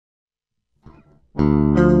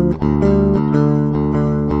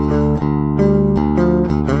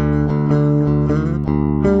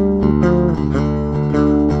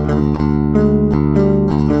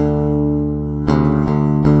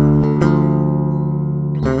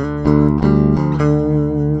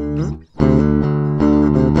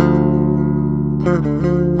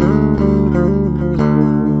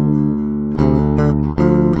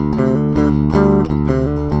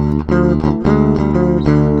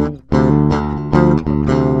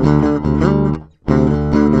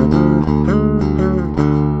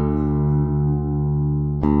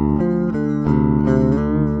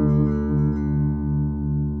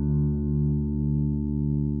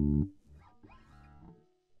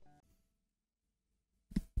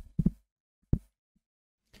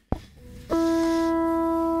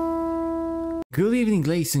Good evening,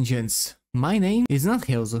 ladies and gents. My name is not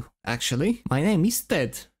Helzo, actually. My name is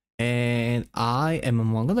Ted, and I am,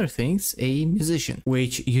 among other things, a musician,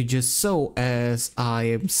 which you just saw as I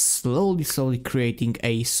am slowly creating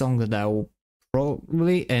a song that I will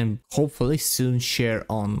probably and hopefully soon share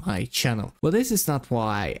on my channel. But this is not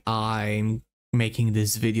why I'm making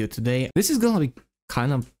this video today. This is gonna be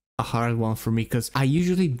kind of a hard one for me because I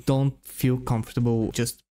usually don't feel comfortable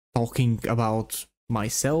just talking about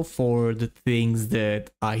myself or the things that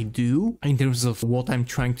I do in terms of what I'm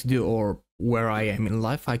trying to do or where I am in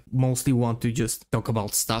life. I mostly want to just talk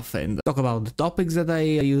about stuff and talk about the topics that I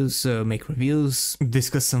use, make reviews,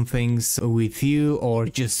 discuss some things with you, or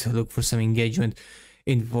just look for some engagement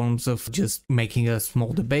in forms of just making a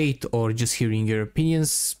small debate or just hearing your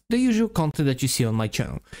opinions, the usual content that you see on my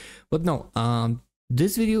channel. But no,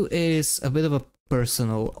 this video is a bit of a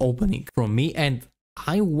personal opening from me, and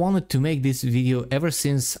I wanted to make this video ever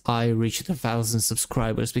since I reached 1,000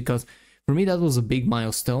 subscribers, because for me that was a big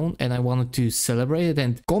milestone and I wanted to celebrate it.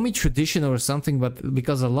 And call me tradition or something, but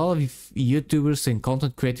because a lot of YouTubers and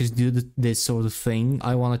content creators do this sort of thing,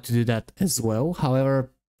 I wanted to do that as well. However,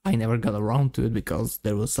 I never got around to it because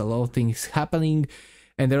there was a lot of things happening.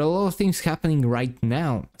 And there are a lot of things happening right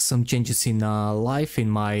now. Some changes in life, in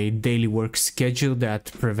my daily work schedule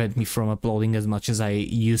that prevent me from uploading as much as I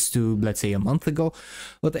used to, let's say, a month ago.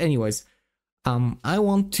 But anyways, I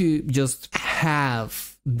want to just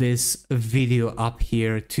have this video up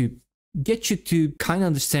here to get you to kind of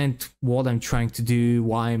understand what I'm trying to do,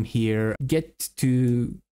 why I'm here, get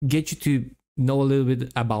you to know a little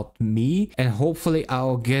bit about me, and hopefully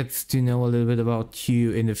I'll get to know a little bit about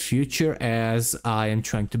you in the future as I am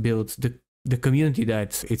trying to build the community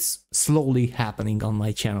that it's slowly happening on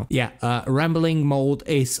my channel. Yeah, rambling mode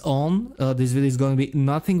is on. This video is going to be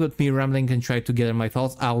nothing but me rambling and try to gather my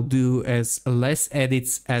thoughts. I'll do as less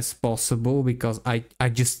edits as possible because I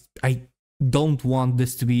don't want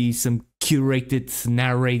this to be some curated,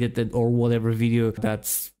 narrated or whatever video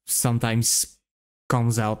that's sometimes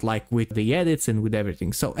comes out like with the edits and with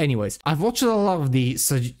everything. So anyways, I've watched a lot of these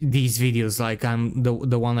videos, like I'm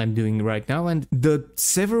the one I'm doing right now, and the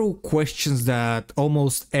several questions that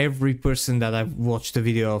almost every person that I've watched a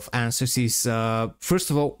video of answers is first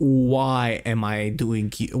of all, why are you doing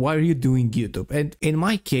YouTube? And in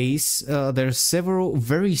my case, there's several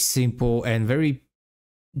very simple and very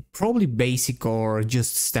probably basic or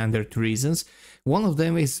just standard reasons. One of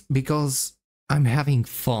them is because I'm having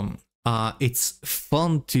fun. It's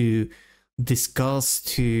fun to discuss,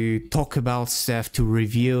 to talk about stuff, to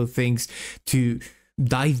review things, to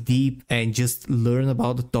dive deep and just learn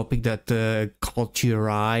about the topic that caught your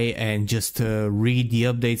eye, and just read the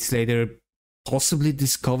updates later, possibly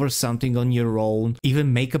discover something on your own,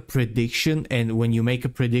 even make a prediction. And when you make a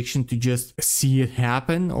prediction, to just see it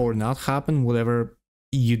happen or not happen, whatever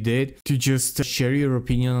you did, to just share your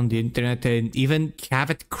opinion on the internet and even have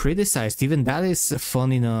it criticized. Even that is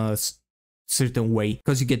fun in a certain way,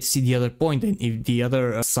 because you get to see the other point, and if the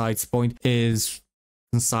other side's point is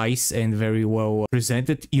concise and very well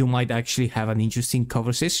presented, you might actually have an interesting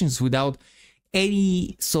conversations without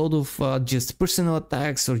any sort of just personal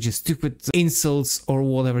attacks or just stupid insults or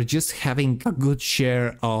whatever. Just having a good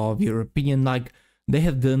share of your opinion, like they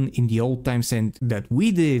have done in the old times and that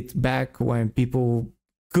we did back when people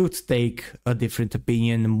could take a different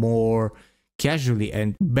opinion more casually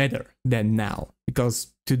and better than now.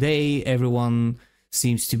 Because today everyone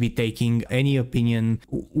seems to be taking any opinion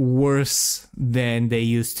worse than they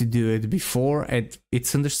used to do it before, and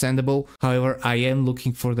it's understandable. However, I am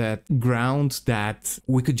looking for that ground that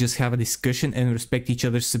we could just have a discussion and respect each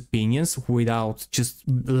other's opinions without just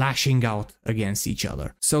lashing out against each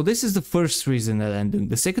other. So this is the first reason that I'm doing.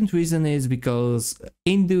 The second reason is because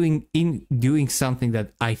in doing something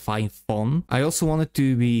that I find fun, I also want it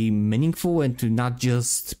to be meaningful and to not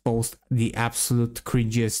just post the absolute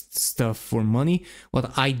cringiest stuff for money.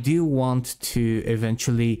 But I do want to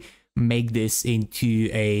eventually make this into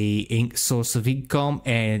a source of income,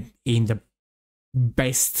 and in the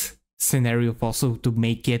best scenario possible to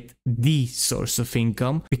make it the source of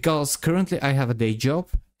income, because currently I have a day job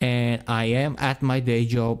and I am at my day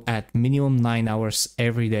job at minimum 9 hours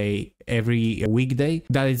every day, every weekday.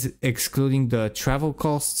 That is excluding the travel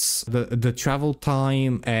costs, the travel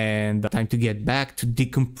time, and the time to get back, to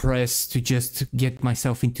decompress, to just get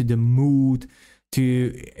myself into the mood,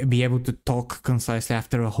 to be able to talk concisely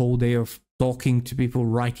after a whole day of talking to people,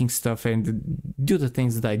 writing stuff, and do the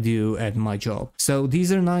things that I do at my job. So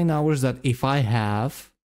these are 9 hours that if I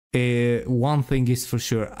have, one thing is for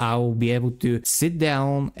sure, I will be able to sit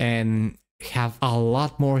down and have a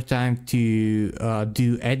lot more time to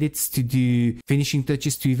do edits, to do finishing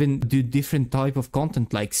touches, to even do different type of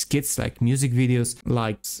content like skits, like music videos,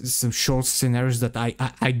 like some short scenarios that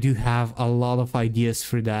I do have a lot of ideas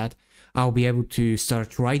for that. I'll be able to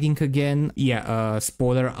start writing again. Yeah,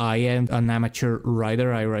 spoiler, I am an amateur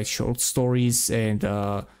writer. I write short stories and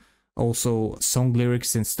also song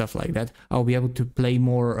lyrics and stuff like that. I'll be able to play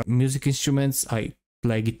more music instruments. I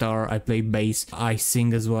play guitar, I play bass, I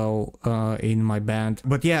sing as well in my band.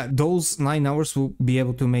 But yeah, those 9 hours will be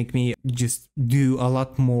able to make me just do a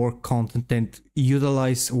lot more content and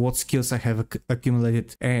utilize what skills I have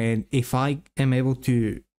accumulated. And if I am able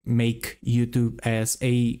to make YouTube as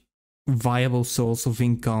a viable source of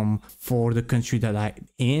income for the country that I'm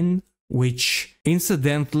in, which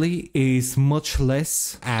incidentally is much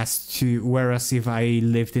less as to whereas if I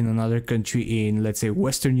lived in another country in, let's say,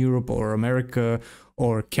 Western Europe or America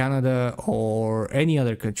or Canada or any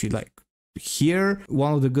other country, like here,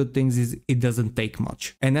 one of the good things is it doesn't take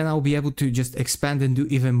much. And then I'll be able to just expand and do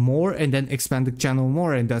even more and then expand the channel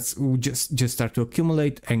more, and that's just start to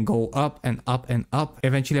accumulate and go up and up and up.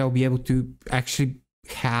 Eventually I'll be able to actually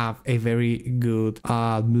have a very good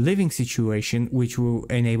living situation, which will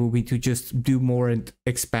enable me to just do more and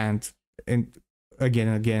expand and again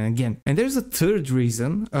and again and again. And there's a third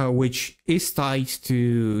reason, which is tied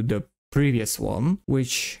to the previous one,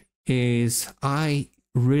 which is I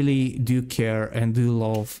really do care and do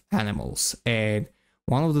love animals. And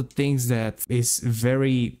one of the things that is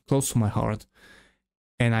very close to my heart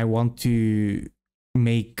and I want to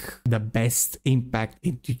make the best impact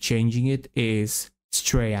into changing it is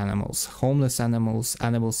stray animals, homeless animals,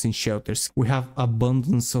 animals in shelters. We have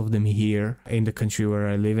abundance of them here in the country where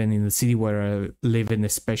I live in the city where I live in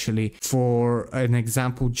especially. For an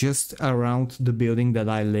example, just around the building that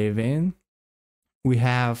I live in, we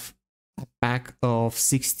have a pack of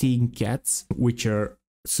 16 cats, which are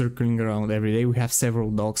circling around every day. We have several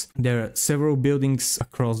dogs. There are several buildings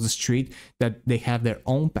across the street that they have their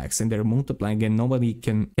own packs and they're multiplying, and nobody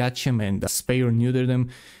can catch them and spay or neuter them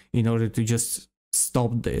in order to just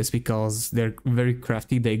stop this, because they're very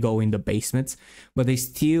crafty. They go in the basements, but they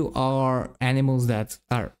still are animals that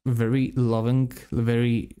are very loving,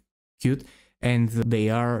 very cute, and they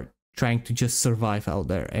are trying to just survive out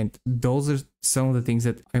there. And those are some of the things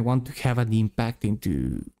that I want to have an impact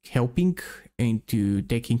into helping, into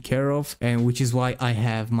taking care of, and which is why I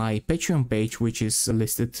have my Patreon page, which is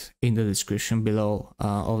listed in the description below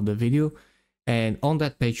of the video. And on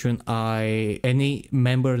that Patreon, any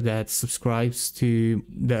member that subscribes to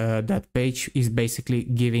that page is basically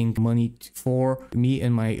giving money for me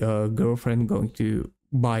and my girlfriend going to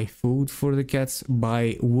buy food for the cats,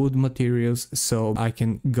 buy wood materials so I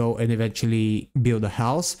can go and eventually build a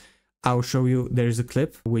house. I'll show you, there's a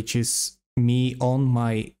clip which is me on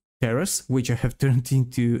my terrace, which I have turned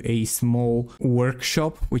into a small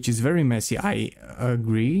workshop, which is very messy, I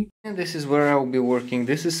agree. And this is where I'll be working.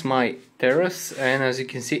 This is my terrace, and as you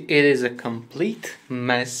can see, it is a complete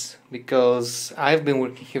mess because I've been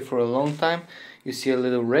working here for a long time. You see a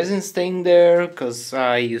little resin stain there because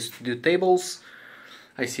I used to do tables.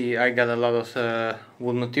 I see I got a lot of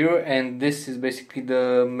wood material, and this is basically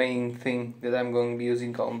the main thing that I'm going to be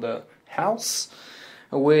using on the house,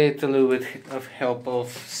 with a little bit of help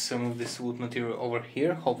of some of this wood material over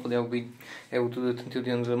here. Hopefully I'll be able to do it until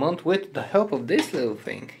the end of the month with the help of this little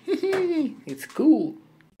thing. It's cool.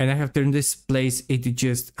 And I have turned this place into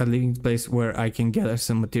just a living place where I can gather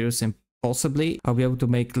some materials, and possibly I'll be able to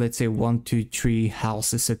make, let's say, 1, 2, 3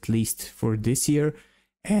 houses at least for this year,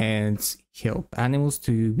 and help animals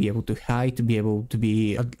to be able to hide, to be able to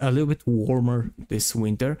be a little bit warmer this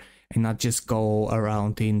winter and not just go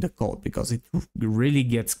around in the cold, because it really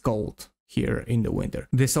gets cold here in the winter.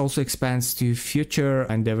 This also expands to future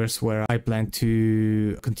endeavors where I plan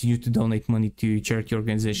to continue to donate money to charity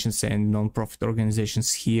organizations and non-profit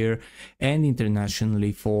organizations here and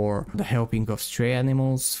internationally for the helping of stray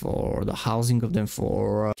animals, for the housing of them,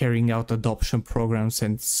 for carrying out adoption programs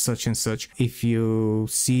and such and such. If you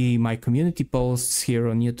see my community posts here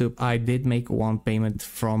on YouTube, I did make one payment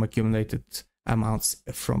from accumulated amounts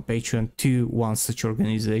from Patreon to one such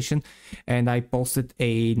organization, and I posted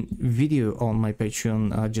a video on my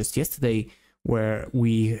Patreon just yesterday where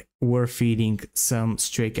we were feeding some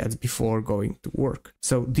stray cats before going to work.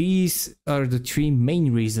 So these are the 3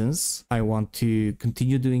 main reasons I want to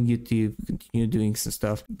continue doing YouTube, continue doing some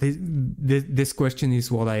stuff. This question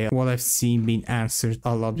is what I've seen being answered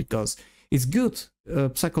a lot, because it's good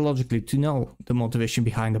psychologically to know the motivation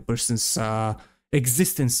behind a person's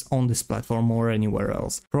existence on this platform or anywhere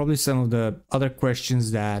else. Probably some of the other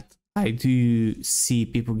questions that I do see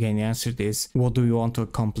people getting answered is, what do you want to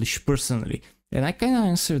accomplish personally? And I kind of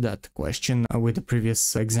answered that question with the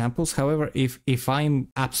previous examples. However, if I'm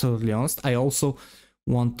absolutely honest, I also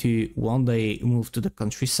want to one day move to the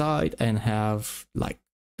countryside and have like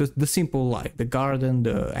the simple life, the garden,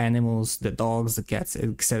 the animals, the dogs, the cats,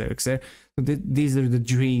 etc., etc. So these are the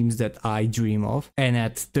dreams that I dream of. And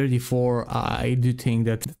at 34, I do think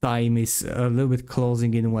that the time is a little bit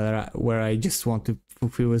closing in where I just want to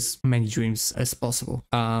fulfill as many dreams as possible.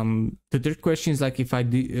 The third question is like, if I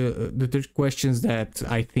do the third questions that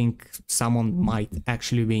I think someone might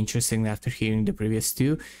actually be interested in after hearing the previous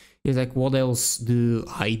two is like, what else do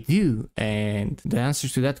I do? And the answer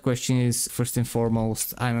to that question is, first and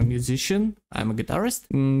foremost, I'm a musician, I'm a guitarist,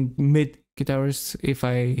 mid guitarist, if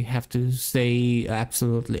I have to say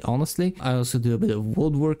absolutely honestly. I also do a bit of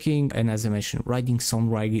woodworking, and as I mentioned, writing,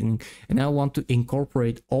 songwriting, and I want to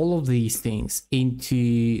incorporate all of these things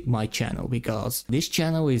into my channel, because this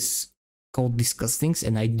channel is called Discuss Things,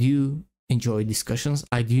 and I do enjoy discussions.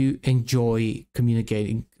 I do enjoy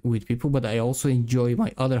communicating with people, but I also enjoy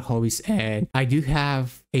my other hobbies, and I do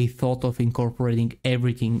have a thought of incorporating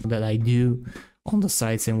everything that I do on the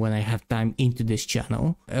sites and when I have time into this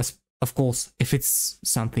channel, as of course if it's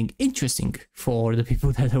something interesting for the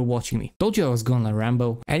people that are watching me. Told you I was gonna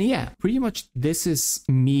ramble, and yeah, pretty much this is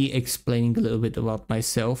me explaining a little bit about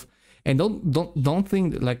myself. And don't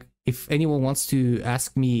think that, like, if anyone wants to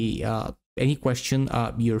ask me any question,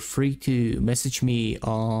 you're free to message me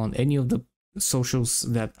on any of the socials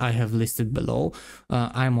that I have listed below.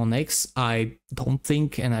 I'm on X. I don't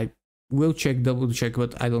think, and I will double check,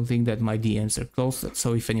 but I don't think that my DMs are closed.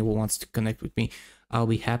 So if anyone wants to connect with me, I'll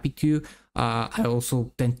be happy to. I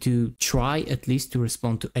also tend to try at least to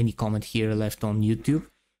respond to any comment here left on YouTube.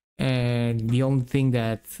 And the only thing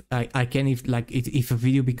that I can, if a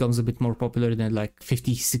video becomes a bit more popular than like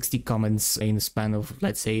 50-60 comments in the span of,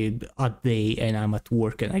 let's say, a day, and I'm at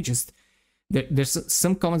work and I just, there's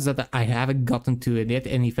some comments that I haven't gotten to it yet,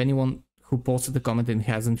 and if anyone who posted the comment and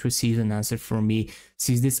hasn't received an answer from me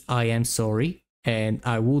sees this, I am sorry, and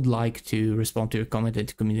I would like to respond to your comment and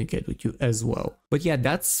to communicate with you as well. But yeah,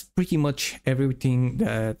 that's pretty much everything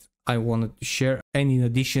that I wanted to share. And in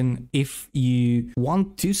addition, if you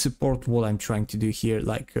want to support what I'm trying to do here,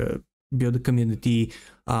 like build a community,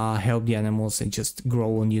 help the animals, and just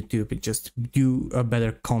grow on YouTube and just do a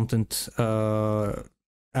better content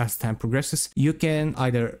as time progresses, you can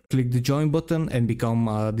either click the join button and become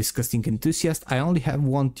a disgusting enthusiast. I only have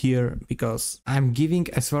one tier because I'm giving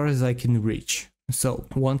as far as I can reach. So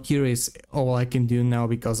one tier is all I can do now,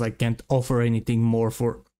 because I can't offer anything more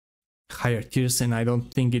for higher tiers, and I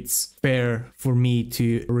don't think it's fair for me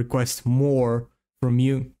to request more from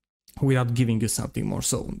you without giving you something more.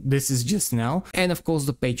 So this is just now. And of course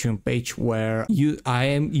the Patreon page, where I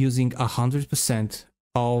am using 100%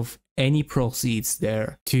 of any proceeds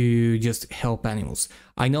there to just help animals.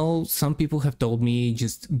 I know some people have told me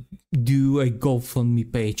just do a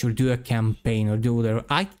GoFundMe page or do a campaign or do whatever.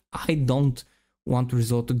 I don't want to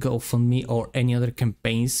resort to GoFundMe or any other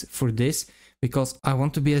campaigns for this, because I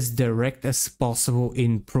want to be as direct as possible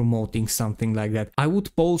in promoting something like that. I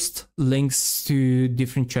would post links to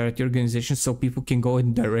different charity organizations so people can go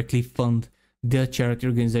and directly fund the charity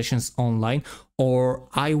organizations online, or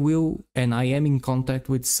I will, and I am in contact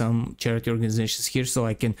with some charity organizations here, so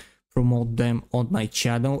I can promote them on my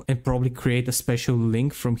channel and probably create a special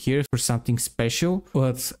link from here for something special.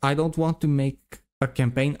 But I don't want to make a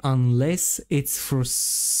campaign unless it's for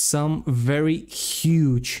some very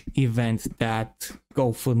huge event that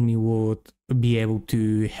GoFundMe would be able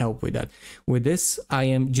to help with that. With this, I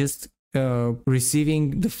am just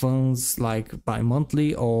receiving the funds like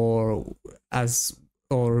bi-monthly or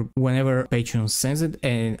whenever Patreon sends it,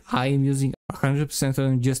 and I am using 100% of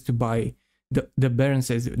them just to buy the bare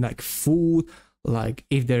necessities, like food, like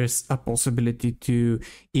if there's a possibility to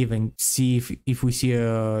even see if we see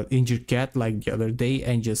a injured cat like the other day,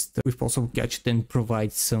 and just if possible catch it and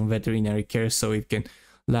provide some veterinary care so it can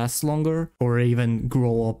last longer, or even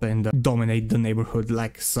grow up and dominate the neighborhood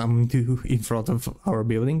like some do in front of our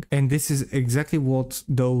building. And this is exactly what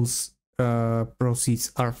those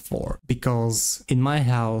proceeds are for, because in my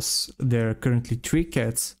house there are currently 3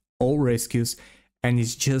 cats, all rescues, and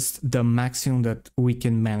it's just the maximum that we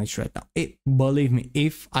can manage right now. Believe me,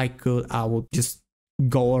 if I could, I would just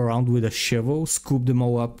go around with a shovel, scoop them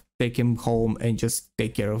all up, take them home, and just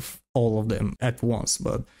take care of all of them at once.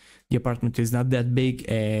 But the apartment is not that big,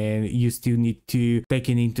 and you still need to take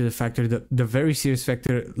it into the factor, the very serious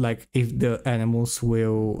factor, like if the animals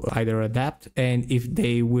will either adapt and if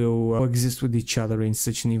they will coexist with each other in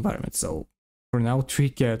such an environment. So for now, 3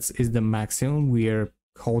 cats is the maximum. We are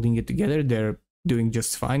holding it together. They're doing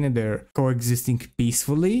just fine and they're coexisting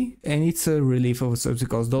peacefully. And it's a relief of sorts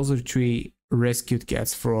because those are 3 rescued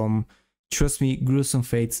cats from, trust me, gruesome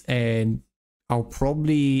fates. And I'll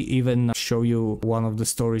probably even show you one of the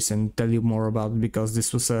stories and tell you more about it, because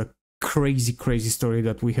this was a crazy story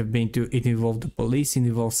that we have been to. It involved the police, it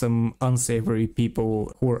involved some unsavory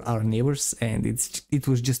people who are our neighbors, and it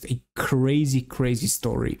was just a crazy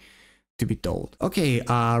story to be told. Okay,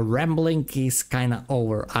 rambling is kind of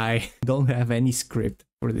over. I don't have any script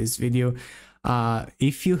for this video.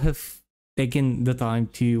 If you have taken the time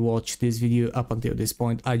to watch this video up until this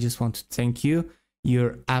point, I just want to thank you.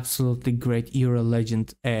 You're absolutely great. You're a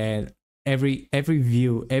legend, and every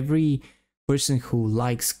view, every person who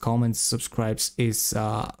likes, comments, subscribes is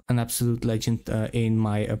an absolute legend in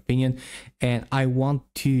my opinion. And I want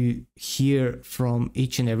to hear from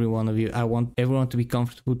each and every one of you. I want everyone to be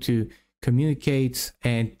comfortable to communicate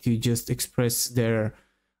and to just express their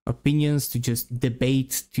opinions, to just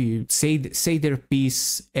debate, to say their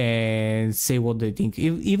piece and say what they think.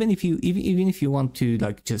 Even if you want to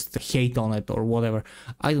like just hate on it or whatever,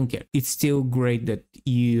 I don't care. It's still great that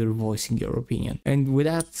you're voicing your opinion. And with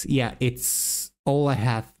that, yeah, it's all I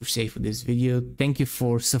have to say for this video. Thank you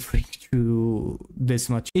for suffering through this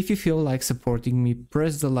much. If you feel like supporting me,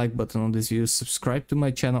 press the like button on this video, subscribe to my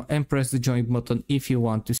channel, and press the join button if you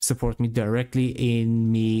want to support me directly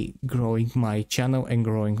in me growing my channel and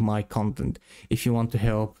growing my content. If you want to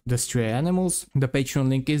help the stray animals, the Patreon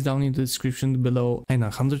link is down in the description below, and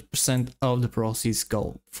 100% of the proceeds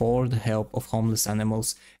go for the help of homeless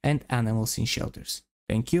animals and animals in shelters.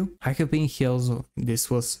 Thank you. I have been Helzo. This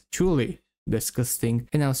was truly disgusting,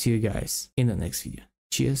 and I'll see you guys in the next video.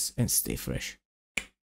 Cheers and stay fresh.